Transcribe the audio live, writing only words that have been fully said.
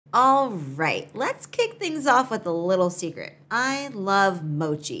All right, let's kick things off with a little secret. I love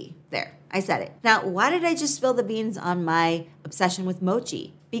mochi. There, I said it. Now, why did I just spill the beans on my obsession with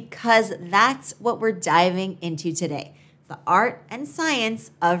mochi? Because that's what we're diving into today. The art and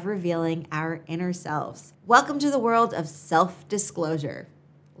science of revealing our inner selves. Welcome to the world of self-disclosure.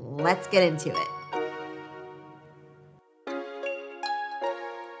 Let's get into it.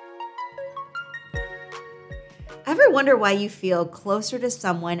 Ever wonder why you feel closer to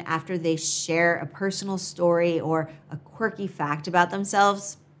someone after they share a personal story or a quirky fact about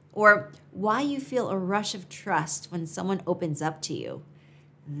themselves? Or why you feel a rush of trust when someone opens up to you?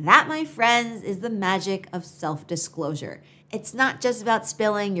 That, my friends, is the magic of self-disclosure. It's not just about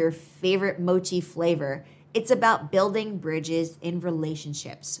spilling your favorite mochi flavor. It's about building bridges in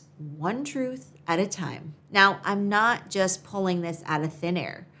relationships, one truth at a time. Now, I'm not just pulling this out of thin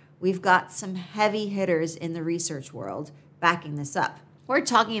air. We've got some heavy hitters in the research world backing this up. We're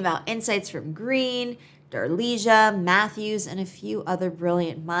talking about insights from Green, Darlesia, Matthews, and a few other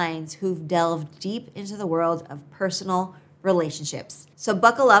brilliant minds who've delved deep into the world of personal relationships. So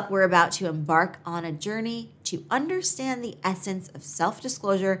buckle up, we're about to embark on a journey to understand the essence of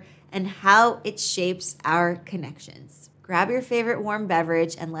self-disclosure and how it shapes our connections. Grab your favorite warm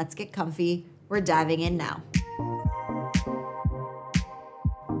beverage and let's get comfy. We're diving in now.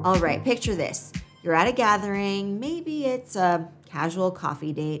 All right, picture this. You're at a gathering, maybe it's a casual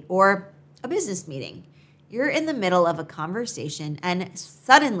coffee date or a business meeting. You're in the middle of a conversation and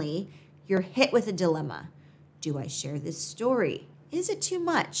suddenly you're hit with a dilemma. Do I share this story? Is it too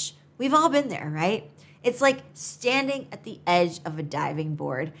much? We've all been there, right? It's like standing at the edge of a diving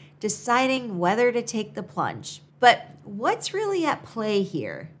board, deciding whether to take the plunge. But what's really at play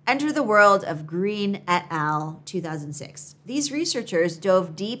here? Enter the world of Green et al. 2006. These researchers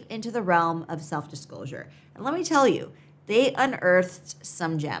dove deep into the realm of self-disclosure. And let me tell you, they unearthed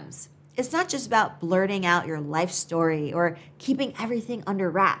some gems. It's not just about blurting out your life story or keeping everything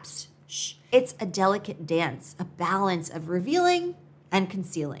under wraps. Shh. It's a delicate dance, a balance of revealing and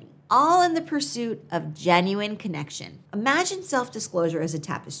concealing, all in the pursuit of genuine connection. Imagine self-disclosure as a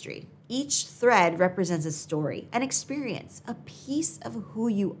tapestry. Each thread represents a story, an experience, a piece of who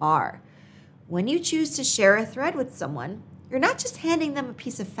you are. When you choose to share a thread with someone, you're not just handing them a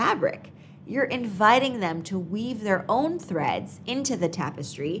piece of fabric. You're inviting them to weave their own threads into the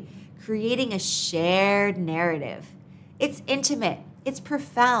tapestry, creating a shared narrative. It's intimate, it's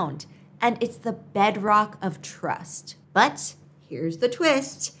profound, and it's the bedrock of trust. But here's the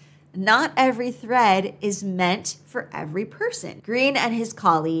twist. Not every thread is meant for every person. Green and his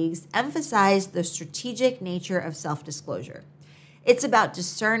colleagues emphasized the strategic nature of self-disclosure. It's about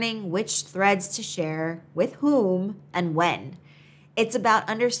discerning which threads to share, with whom, and when. It's about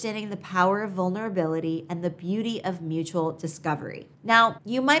understanding the power of vulnerability and the beauty of mutual discovery. Now,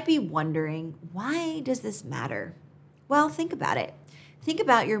 you might be wondering, why does this matter? Well, think about it. Think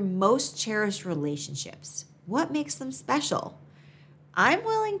about your most cherished relationships. What makes them special? I'm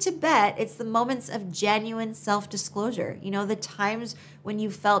willing to bet it's the moments of genuine self-disclosure. The times when you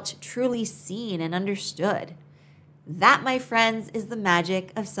felt truly seen and understood. That, my friends, is the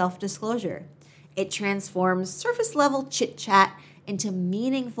magic of self-disclosure. It transforms surface-level chit-chat into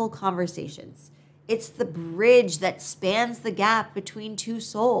meaningful conversations. It's the bridge that spans the gap between two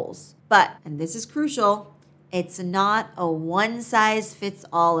souls. But, and this is crucial, it's not a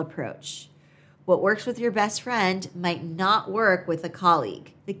one-size-fits-all approach. What works with your best friend might not work with a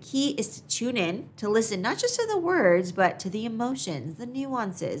colleague. The key is to tune in, to listen not just to the words, but to the emotions, the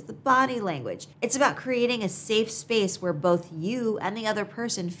nuances, the body language. It's about creating a safe space where both you and the other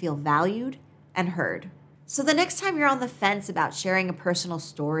person feel valued and heard. So the next time you're on the fence about sharing a personal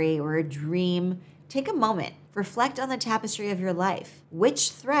story or a dream, take a moment. Reflect on the tapestry of your life.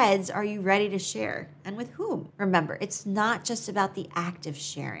 Which threads are you ready to share and with whom? Remember, it's not just about the act of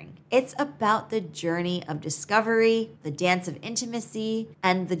sharing. It's about the journey of discovery, the dance of intimacy,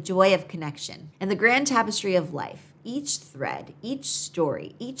 and the joy of connection. In the grand tapestry of life, each thread, each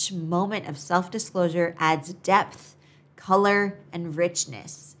story, each moment of self-disclosure adds depth, color, and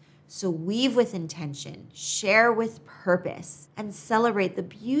richness. So weave with intention, share with purpose, and celebrate the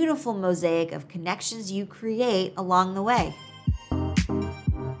beautiful mosaic of connections you create along the way.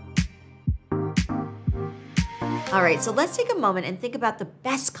 All right, so let's take a moment and think about the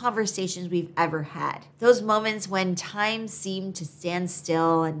best conversations we've ever had. Those moments when time seemed to stand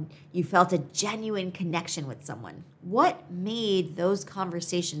still and you felt a genuine connection with someone. What made those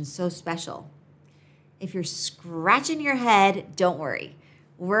conversations so special? If you're scratching your head, don't worry.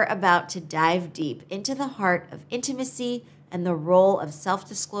 We're about to dive deep into the heart of intimacy and the role of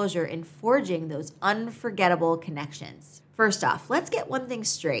self-disclosure in forging those unforgettable connections. First off, let's get one thing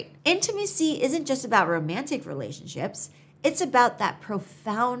straight. Intimacy isn't just about romantic relationships. It's about that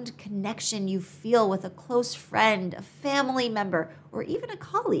profound connection you feel with a close friend, a family member, or even a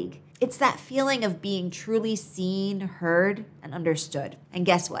colleague. It's that feeling of being truly seen, heard, and understood. And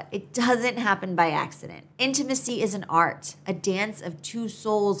guess what? It doesn't happen by accident. Intimacy is an art, a dance of two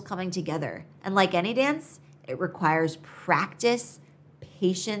souls coming together. And like any dance, it requires practice,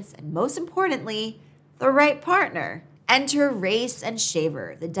 patience, and most importantly, the right partner. Enter Race and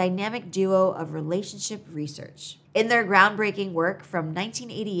Shaver, the dynamic duo of relationship research. In their groundbreaking work from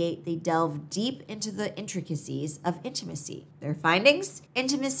 1988, they delve deep into the intricacies of intimacy. Their findings?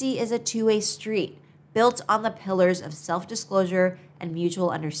 Intimacy is a two-way street, built on the pillars of self-disclosure and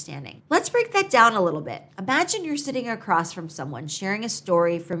mutual understanding. Let's break that down a little bit. Imagine you're sitting across from someone sharing a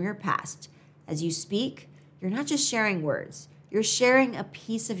story from your past. As you speak, you're not just sharing words, you're sharing a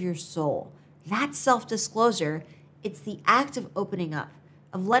piece of your soul. That's self-disclosure. It's the act of opening up,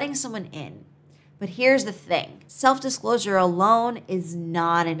 of letting someone in. But here's the thing. Self-disclosure alone is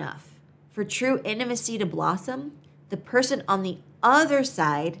not enough. For true intimacy to blossom, the person on the other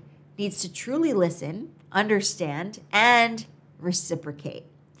side needs to truly listen, understand, and reciprocate.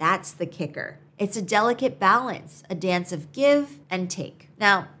 That's the kicker. It's a delicate balance, a dance of give and take.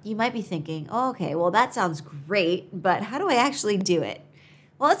 Now, you might be thinking, oh, okay, well, that sounds great, but how do I actually do it?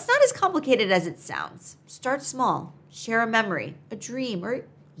 Well, it's not as complicated as it sounds. Start small, share a memory, a dream, or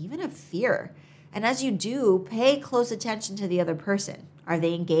even a fear. And as you do, pay close attention to the other person. Are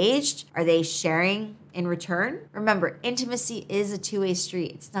they engaged? Are they sharing in return? Remember, intimacy is a two-way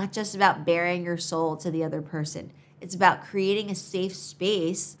street. It's not just about baring your soul to the other person. It's about creating a safe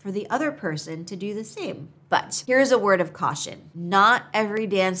space for the other person to do the same. But here's a word of caution. Not every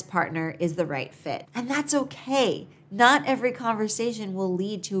dance partner is the right fit. And that's okay. Not every conversation will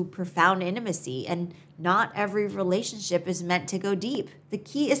lead to profound intimacy, and not every relationship is meant to go deep. The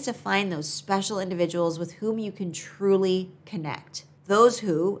key is to find those special individuals with whom you can truly connect. Those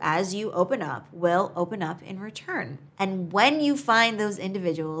who, as you open up, will open up in return. And when you find those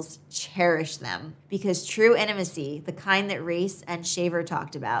individuals, cherish them. Because true intimacy, the kind that Race and Shaver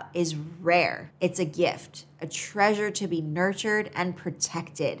talked about, is rare. It's a gift, a treasure to be nurtured and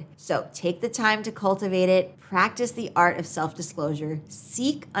protected. So take the time to cultivate it, practice the art of self-disclosure,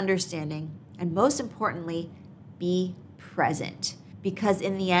 seek understanding, and most importantly, be present. Because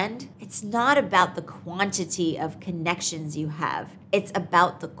in the end, it's not about the quantity of connections you have. It's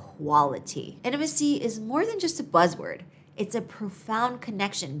about the quality. Intimacy is more than just a buzzword. It's a profound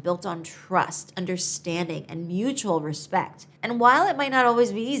connection built on trust, understanding, and mutual respect. And while it might not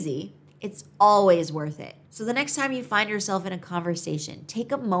always be easy, it's always worth it. So the next time you find yourself in a conversation,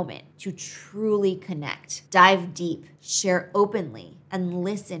 take a moment to truly connect. Dive deep, share openly, and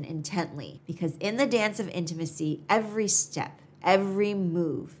listen intently. Because in the dance of intimacy, every step, every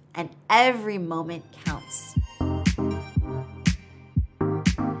move, and every moment counts.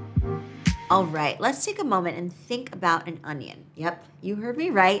 All right, let's take a moment and think about an onion. Yep, you heard me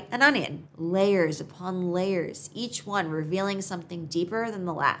right, an onion. Layers upon layers, each one revealing something deeper than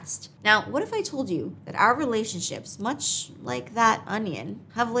the last. Now, what if I told you that our relationships, much like that onion,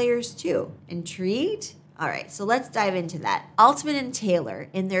 have layers too? Intrigued? All right, so let's dive into that. Altman and Taylor,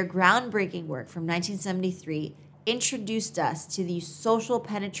 in their groundbreaking work from 1973, introduced us to the social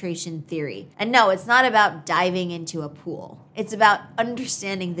penetration theory. And no, it's not about diving into a pool. It's about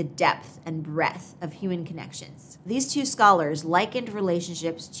understanding the depth and breadth of human connections. These two scholars likened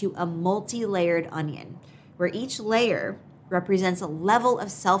relationships to a multi-layered onion, where each layer represents a level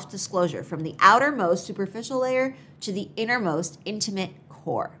of self-disclosure from the outermost superficial layer to the innermost intimate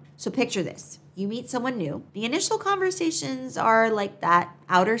core. So picture this. You meet someone new. The initial conversations are like that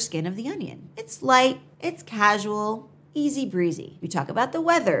outer skin of the onion. It's light, it's casual, easy breezy. You talk about the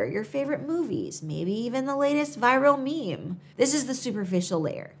weather, your favorite movies, maybe even the latest viral meme. This is the superficial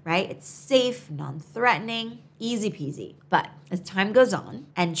layer, right? It's safe, non-threatening, easy peasy. But as time goes on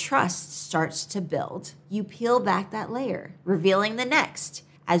and trust starts to build, you peel back that layer, revealing the next.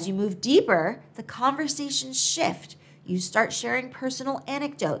 As you move deeper, the conversations shift. You start sharing personal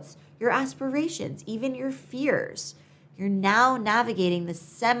anecdotes, your aspirations, even your fears. You're now navigating the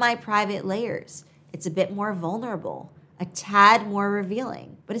semi-private layers. It's a bit more vulnerable, a tad more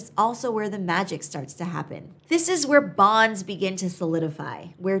revealing, but it's also where the magic starts to happen. This is where bonds begin to solidify,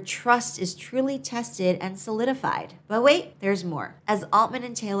 where trust is truly tested and solidified. But wait, there's more. As Altman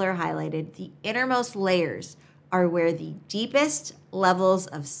and Taylor highlighted, the innermost layers are where the deepest levels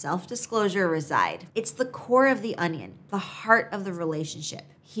of self-disclosure reside. It's the core of the onion, the heart of the relationship.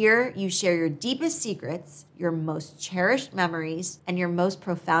 Here, you share your deepest secrets, your most cherished memories, and your most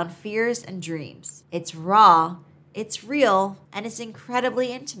profound fears and dreams. It's raw, It's real, and it's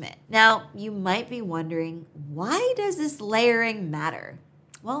incredibly intimate. Now, you might be wondering, why does this layering matter?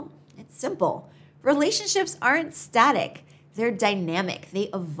 Well, it's simple. Relationships aren't static. They're dynamic. They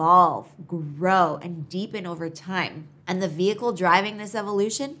evolve, grow, and deepen over time. And the vehicle driving this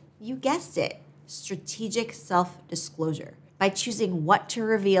evolution? You guessed it, strategic self-disclosure. By choosing what to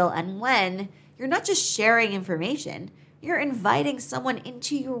reveal and when, you're not just sharing information, you're inviting someone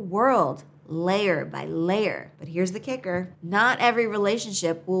into your world, layer by layer. But here's the kicker. Not every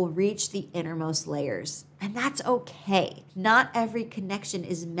relationship will reach the innermost layers. And that's okay. Not every connection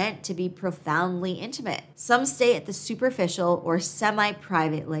is meant to be profoundly intimate. Some stay at the superficial or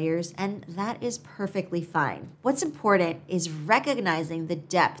semi-private layers, and that is perfectly fine. What's important is recognizing the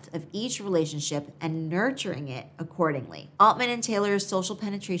depth of each relationship and nurturing it accordingly. Altman and Taylor's social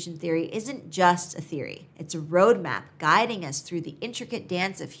penetration theory isn't just a theory. It's a roadmap guiding us through the intricate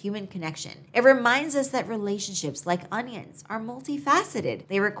dance of human connection. It reminds us that relationships, like onions, are multifaceted.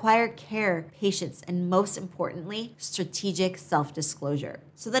 They require care, patience, and most importantly, strategic self-disclosure.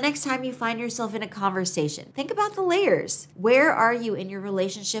 So the next time you find yourself in a conversation, think about the layers. Where are you in your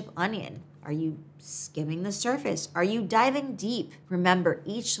relationship onion? Are you skimming the surface? Are you diving deep? Remember,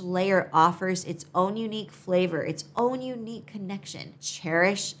 each layer offers its own unique flavor, its own unique connection.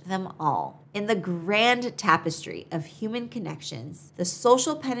 Cherish them all. In the grand tapestry of human connections, the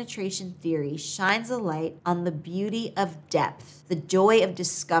social penetration theory shines a light on the beauty of depth, the joy of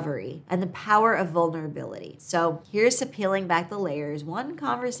discovery, and the power of vulnerability. So here's to peeling back the layers, one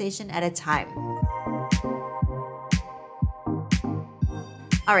conversation at a time.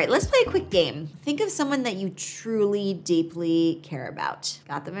 All right, let's play a quick game. Think of someone that you truly, deeply care about.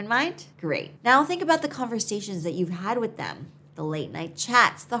 Got them in mind? Great. Now think about the conversations that you've had with them. The late night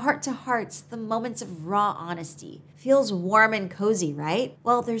chats, the heart-to-hearts, the moments of raw honesty. Feels warm and cozy, right?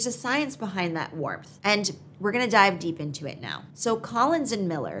 Well, there's a science behind that warmth, and we're gonna dive deep into it now. So Collins and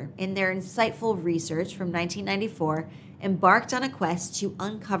Miller, in their insightful research from 1994, embarked on a quest to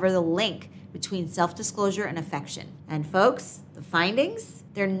uncover the link between self-disclosure and affection. And folks, the findings?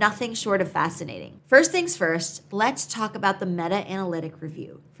 They're nothing short of fascinating. First things first, let's talk about the meta-analytic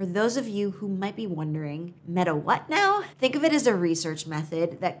review. For those of you who might be wondering, meta what now? Think of it as a research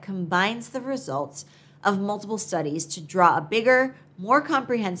method that combines the results of multiple studies to draw a bigger, more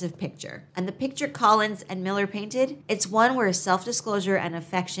comprehensive picture. And the picture Collins and Miller painted, it's one where self-disclosure and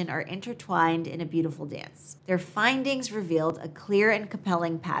affection are intertwined in a beautiful dance. Their findings revealed a clear and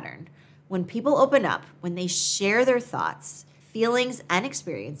compelling pattern. When people open up, when they share their thoughts, feelings, and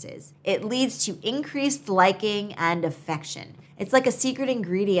experiences, it leads to increased liking and affection. It's like a secret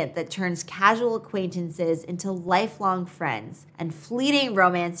ingredient that turns casual acquaintances into lifelong friends and fleeting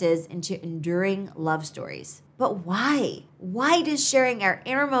romances into enduring love stories. But why? Why does sharing our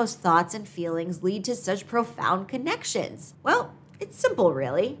innermost thoughts and feelings lead to such profound connections? Well, it's simple,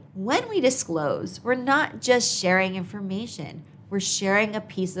 really. When we disclose, we're not just sharing information. We're sharing a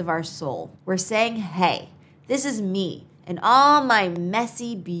piece of our soul. We're saying, hey, this is me in all my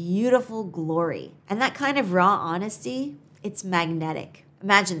messy, beautiful glory. And that kind of raw honesty, it's magnetic.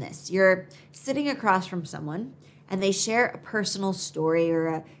 Imagine this. You're sitting across from someone and they share a personal story or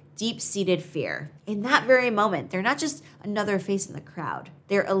a deep-seated fear. In that very moment, they're not just another face in the crowd.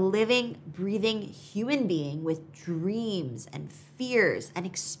 They're a living, breathing human being with dreams and fears and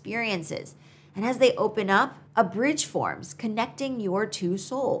experiences. And as they open up, a bridge forms, connecting your two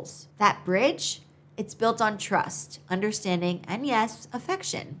souls. That bridge, it's built on trust, understanding, and yes,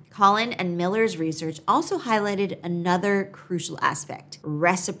 affection. Collin and Miller's research also highlighted another crucial aspect,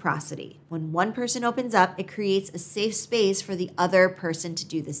 reciprocity. When one person opens up, it creates a safe space for the other person to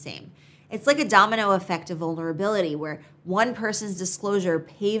do the same. It's like a domino effect of vulnerability where one person's disclosure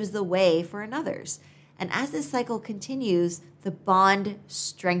paves the way for another's. And as this cycle continues, the bond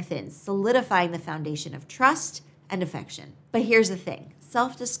strengthens, solidifying the foundation of trust and affection. But here's the thing.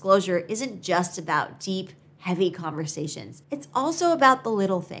 Self-disclosure isn't just about deep, heavy conversations. It's also about the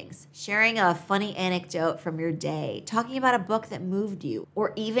little things. Sharing a funny anecdote from your day, talking about a book that moved you,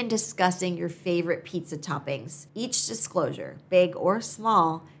 or even discussing your favorite pizza toppings. Each disclosure, big or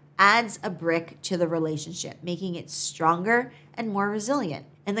small, adds a brick to the relationship, making it stronger and more resilient.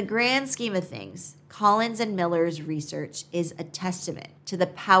 In the grand scheme of things, Collins and Miller's research is a testament to the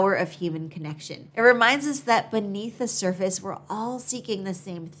power of human connection. It reminds us that beneath the surface, we're all seeking the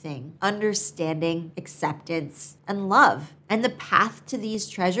same thing: understanding, acceptance, and love. And the path to these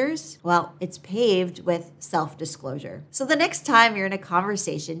treasures, well, it's paved with self-disclosure. So the next time you're in a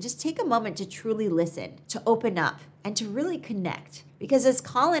conversation, just take a moment to truly listen, to open up, and to really connect. Because as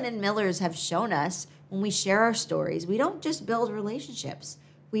Collin and Miller's have shown us, when we share our stories, we don't just build relationships.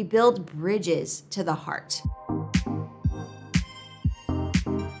 We build bridges to the heart.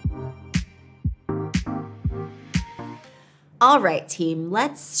 All right, team,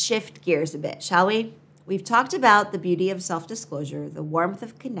 let's shift gears a bit, shall we? We've talked about the beauty of self-disclosure, the warmth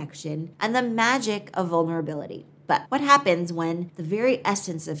of connection, and the magic of vulnerability. But what happens when the very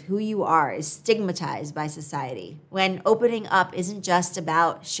essence of who you are is stigmatized by society? When opening up isn't just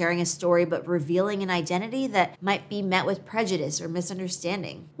about sharing a story, but revealing an identity that might be met with prejudice or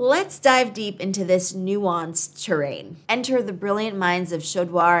misunderstanding? Let's dive deep into this nuanced terrain. Enter the brilliant minds of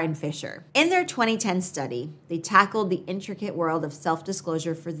Chaudhary and Fisher. In their 2010 study, they tackled the intricate world of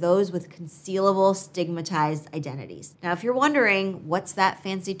self-disclosure for those with concealable, stigmatized identities. Now, if you're wondering what's that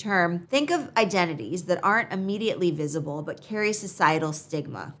fancy term, think of identities that aren't immediately visible but carry societal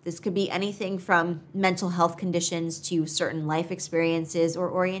stigma. This could be anything from mental health conditions to certain life experiences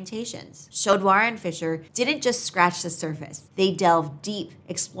or orientations. Chaudhary and Fisher didn't just scratch the surface. They delved deep,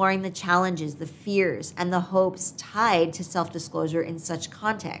 exploring the challenges, the fears, and the hopes tied to self-disclosure in such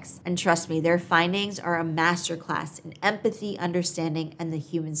contexts. And trust me, their findings are a masterclass in empathy, understanding, and the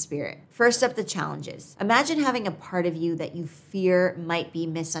human spirit. First up, the challenges. Imagine having a part of you that you fear might be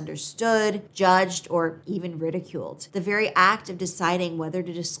misunderstood, judged, or even ridiculed. The very act of deciding whether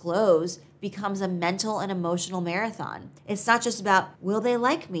to disclose becomes a mental and emotional marathon. It's not just about, will they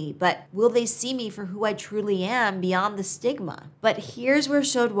like me, but will they see me for who I truly am beyond the stigma? But here's where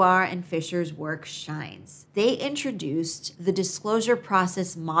Chaudhary and Fisher's work shines. They introduced the disclosure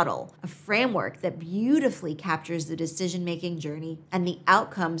process model, a framework that beautifully captures the decision-making journey and the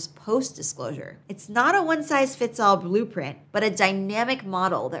outcomes post-disclosure. It's not a one-size-fits-all blueprint, but a dynamic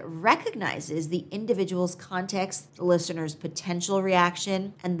model that recognizes the individual's context, the listener's potential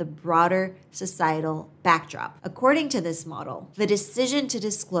reaction, and the broader societal backdrop. According to this model, the decision to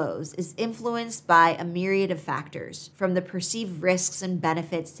disclose is influenced by a myriad of factors, from the perceived risks and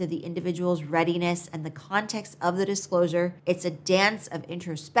benefits to the individual's readiness and the context of the disclosure. It's a dance of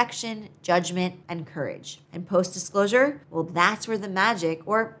introspection, judgment, and courage. And post-disclosure, well, that's where the magic,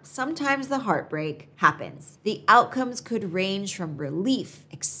 or sometimes the heartbreak, happens. The outcomes could range from relief,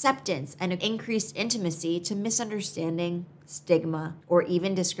 acceptance, and increased intimacy to misunderstanding, stigma, or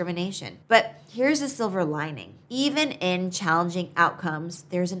even discrimination. But here's a silver lining. Even in challenging outcomes,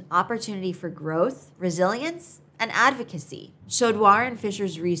 there's an opportunity for growth, resilience, and advocacy. Chaudhary and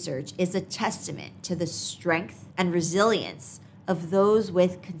Fisher's research is a testament to the strength and resilience of those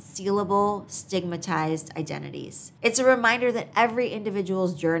with concealable, stigmatized identities. It's a reminder that every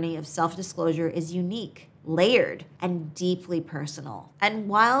individual's journey of self-disclosure is unique, layered, and deeply personal. And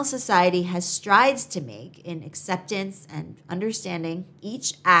while society has strides to make in acceptance and understanding,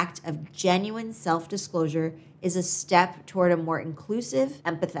 each act of genuine self-disclosure is a step toward a more inclusive,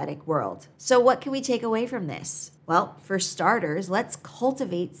 empathetic world. So what can we take away from this? Well, for starters, let's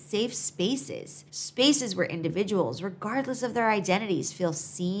cultivate safe spaces. Spaces where individuals, regardless of their identities, feel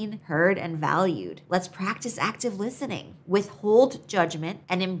seen, heard, and valued. Let's practice active listening, withhold judgment,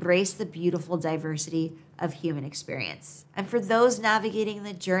 and embrace the beautiful diversity of human experience. And for those navigating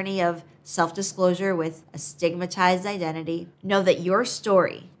the journey of self-disclosure with a stigmatized identity, know that your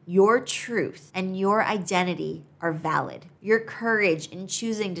story, your truth, and your identity are valid. Your courage in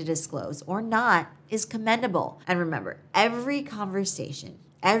choosing to disclose or not is commendable. And remember, every conversation,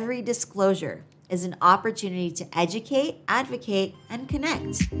 every disclosure is an opportunity to educate, advocate, and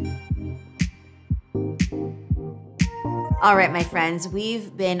connect. All right, my friends,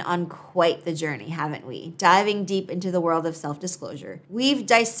 we've been on quite the journey, haven't we? Diving deep into the world of self-disclosure. We've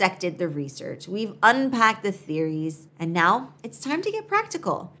dissected the research, we've unpacked the theories, and now it's time to get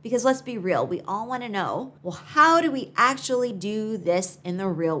practical. Because let's be real, we all want to know, well, how do we actually do this in the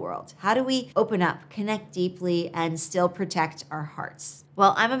real world? How do we open up, connect deeply, and still protect our hearts?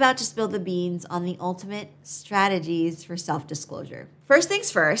 Well, I'm about to spill the beans on the ultimate strategies for self-disclosure. First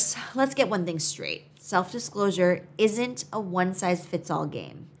things first, let's get one thing straight. Self-disclosure isn't a one-size-fits-all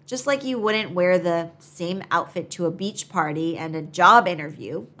game. Just like you wouldn't wear the same outfit to a beach party and a job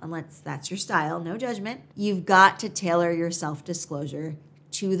interview, unless that's your style, no judgment, you've got to tailor your self-disclosure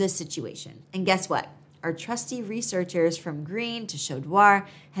to the situation. And guess what? Our trusty researchers from Green to Chaudhary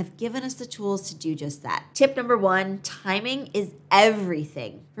have given us the tools to do just that. Tip number 1, timing is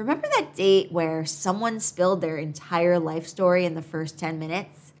everything. Remember that date where someone spilled their entire life story in the first 10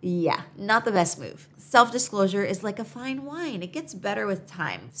 minutes? Yeah, not the best move. Self-disclosure is like a fine wine. It gets better with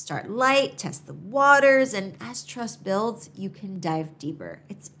time. Start light, test the waters, and as trust builds, you can dive deeper.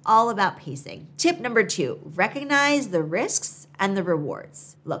 It's all about pacing. Tip number 2, recognize the risks and the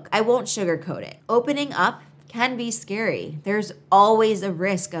rewards. Look, I won't sugarcoat it. Opening up can be scary. There's always a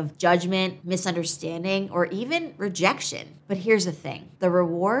risk of judgment, misunderstanding, or even rejection. But here's the thing. The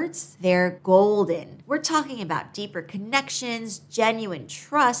rewards, they're golden. We're talking about deeper connections, genuine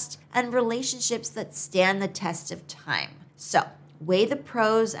trust, and relationships that stand the test of time. So weigh the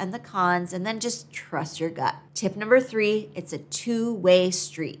pros and the cons and then just trust your gut. Tip number 3, it's a two-way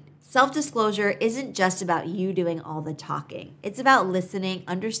street. Self-disclosure isn't just about you doing all the talking. It's about listening,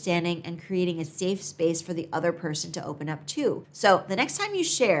 understanding, and creating a safe space for the other person to open up to. So the next time you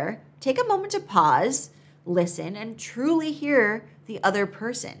share, take a moment to pause, listen, and truly hear the other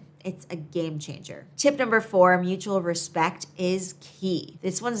person. It's a game changer. Tip number 4, mutual respect is key.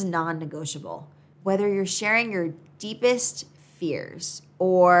 This one's non-negotiable. Whether you're sharing your deepest fears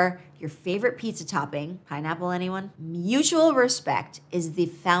or your favorite pizza topping, pineapple anyone? Mutual respect is the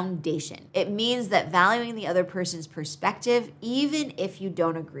foundation. It means that valuing the other person's perspective, even if you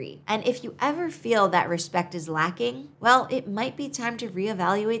don't agree. And if you ever feel that respect is lacking, well, it might be time to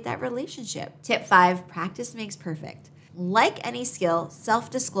reevaluate that relationship. Tip 5, practice makes perfect. Like any skill,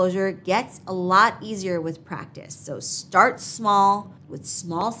 self-disclosure gets a lot easier with practice. So start small with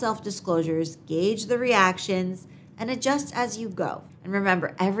small self-disclosures, gauge the reactions, and adjust as you go. And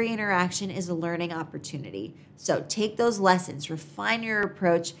remember, every interaction is a learning opportunity. So take those lessons, refine your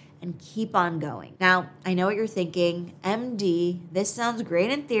approach, and keep on going. Now, I know what you're thinking, MD, this sounds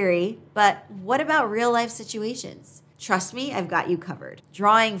great in theory, but what about real life situations? Trust me, I've got you covered.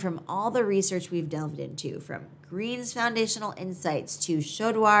 Drawing from all the research we've delved into, from Green's foundational insights to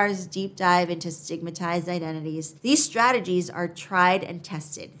Chaudhry's deep dive into stigmatized identities, these strategies are tried and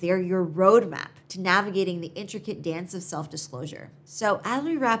tested. They're your roadmap to navigating the intricate dance of self-disclosure. So as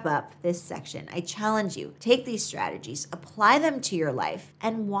we wrap up this section, I challenge you, take these strategies, apply them to your life,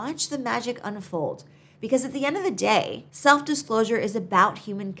 and watch the magic unfold. Because at the end of the day, self-disclosure is about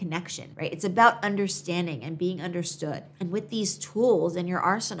human connection, right? It's about understanding and being understood. And with these tools in your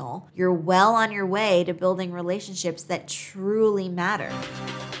arsenal, you're well on your way to building relationships that truly matter.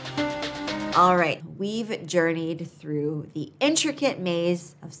 All right, we've journeyed through the intricate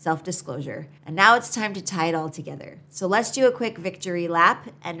maze of self-disclosure, and now it's time to tie it all together. So let's do a quick victory lap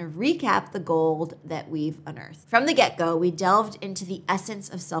and recap the gold that we've unearthed. From the get-go, we delved into the essence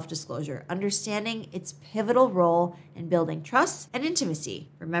of self-disclosure, understanding its pivotal role in building trust and intimacy.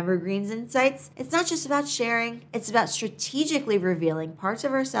 Remember Green's insights? It's not just about sharing, it's about strategically revealing parts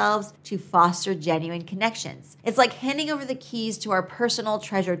of ourselves to foster genuine connections. It's like handing over the keys to our personal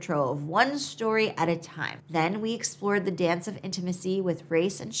treasure trove, one story at a time. Then we explored the dance of intimacy with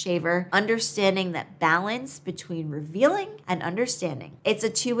Race and Shaver, understanding that balance between revealing and understanding. It's a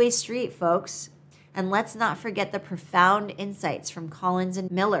two-way street, folks. And let's not forget the profound insights from Collins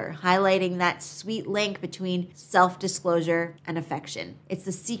and Miller, highlighting that sweet link between self-disclosure and affection. It's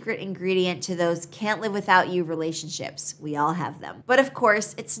the secret ingredient to those can't live without you relationships. We all have them. But of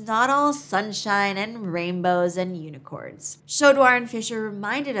course, it's not all sunshine and rainbows and unicorns. Chaudhry and Fisher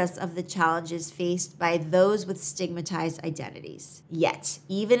reminded us of the challenges faced by those with stigmatized identities. Yet,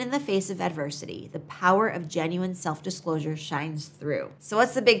 even in the face of adversity, the power of genuine self-disclosure shines through. So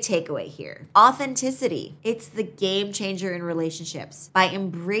what's the big takeaway here? Authenticity. It's the game changer in relationships. By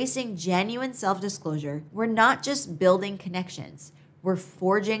embracing genuine self-disclosure, we're not just building connections. We're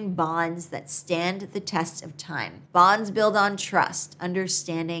forging bonds that stand the test of time. Bonds built on trust,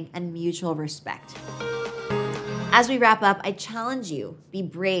 understanding, and mutual respect. As we wrap up, I challenge you, be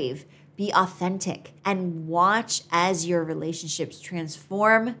brave, be authentic, and watch as your relationships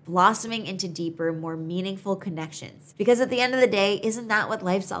transform, blossoming into deeper, more meaningful connections. Because at the end of the day, isn't that what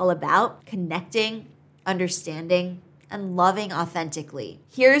life's all about? Connecting, understanding, and loving authentically.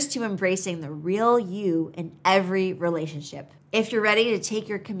 Here's to embracing the real you in every relationship. If you're ready to take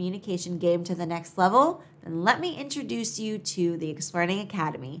your communication game to the next level, then let me introduce you to the Explearning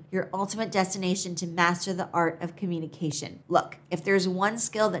Academy, your ultimate destination to master the art of communication. Look, if there's one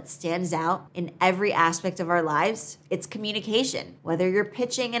skill that stands out in every aspect of our lives, it's communication. Whether you're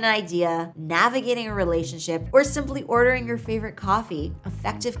pitching an idea, navigating a relationship, or simply ordering your favorite coffee,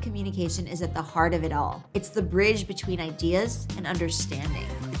 effective communication is at the heart of it all. It's the bridge between ideas and understanding,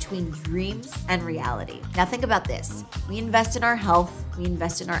 between dreams and reality. Now think about this. We invest in our health, we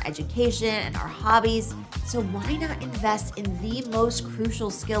invest in our education and our hobbies, so why not invest in the most crucial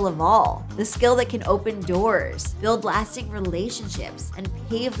skill of all? The skill that can open doors, build lasting relationships, and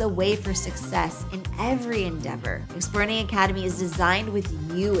pave the way for success in every endeavor. Explearning Academy is designed with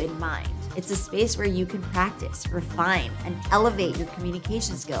you in mind. It's a space where you can practice, refine, and elevate your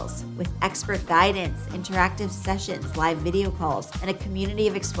communication skills. With expert guidance, interactive sessions, live video calls, and a community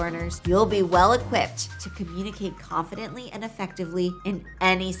of Explearners, you'll be well equipped to communicate confidently and effectively in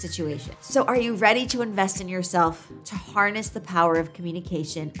any situation. So are you ready to invest in yourself, to harness the power of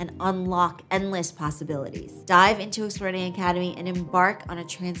communication and unlock endless possibilities? Dive into Explearning Academy and embark on a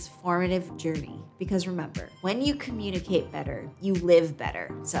transformative journey. Because remember, when you communicate better, you live better.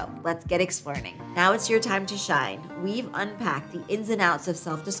 So let's get at Explearning. Now it's your time to shine. We've unpacked the ins and outs of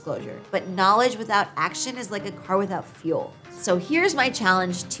self-disclosure, but knowledge without action is like a car without fuel. So here's my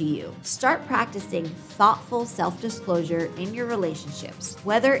challenge to you. Start practicing thoughtful self-disclosure in your relationships.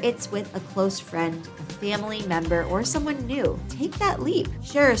 Whether it's with a close friend, a family member, or someone new, take that leap.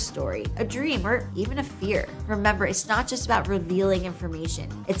 Share a story, a dream, or even a fear. Remember, it's not just about revealing information.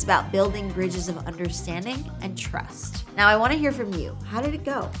 It's about building bridges of understanding and trust. Now, I want to hear from you. How did it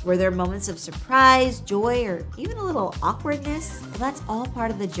go? Were there moments of surprise, joy, or even a little awkwardness? Well, that's all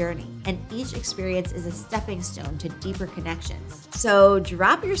part of the journey, and each experience is a stepping stone to deeper connections. So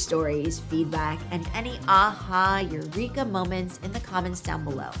drop your stories, feedback, and any aha, eureka moments in the comments down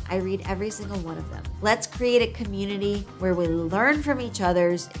below. I read every single one of them. Let's create a community where we learn from each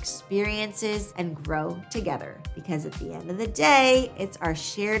other's experiences and grow together. Because at the end of the day, it's our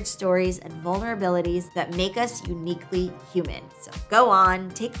shared stories and vulnerabilities that make us uniquely human. So go on,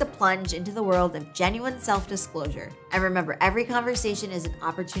 take the plunge into the world of genuine self-disclosure. And remember, every conversation is an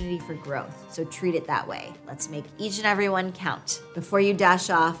opportunity for growth, so treat it that way. Let's make each and every one count. Before you dash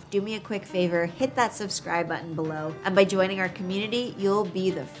off, do me a quick favor, hit that subscribe button below. And by joining our community, you'll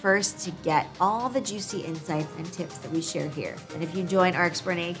be the first to get all the juicy insights and tips that we share here. And if you join our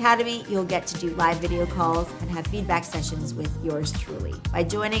Explearning Academy, you'll get to do live video calls and have feedback sessions with yours truly. By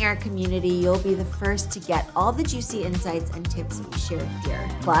joining our community, you'll be the first to get all the juicy insights and tips we share here.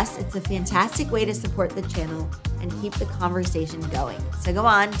 Plus, it's a fantastic way to support the channel and keep the conversation going. So go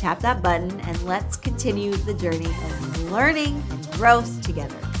on, tap that button, and let's continue the journey of learning and growth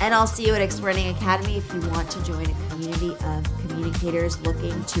together. And I'll see you at Explearning Academy if you want to join a community of communicators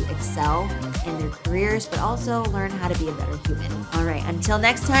looking to excel in their careers, but also learn how to be a better human. All right, until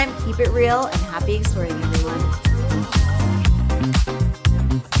next time, keep it real and happy exploring, everyone.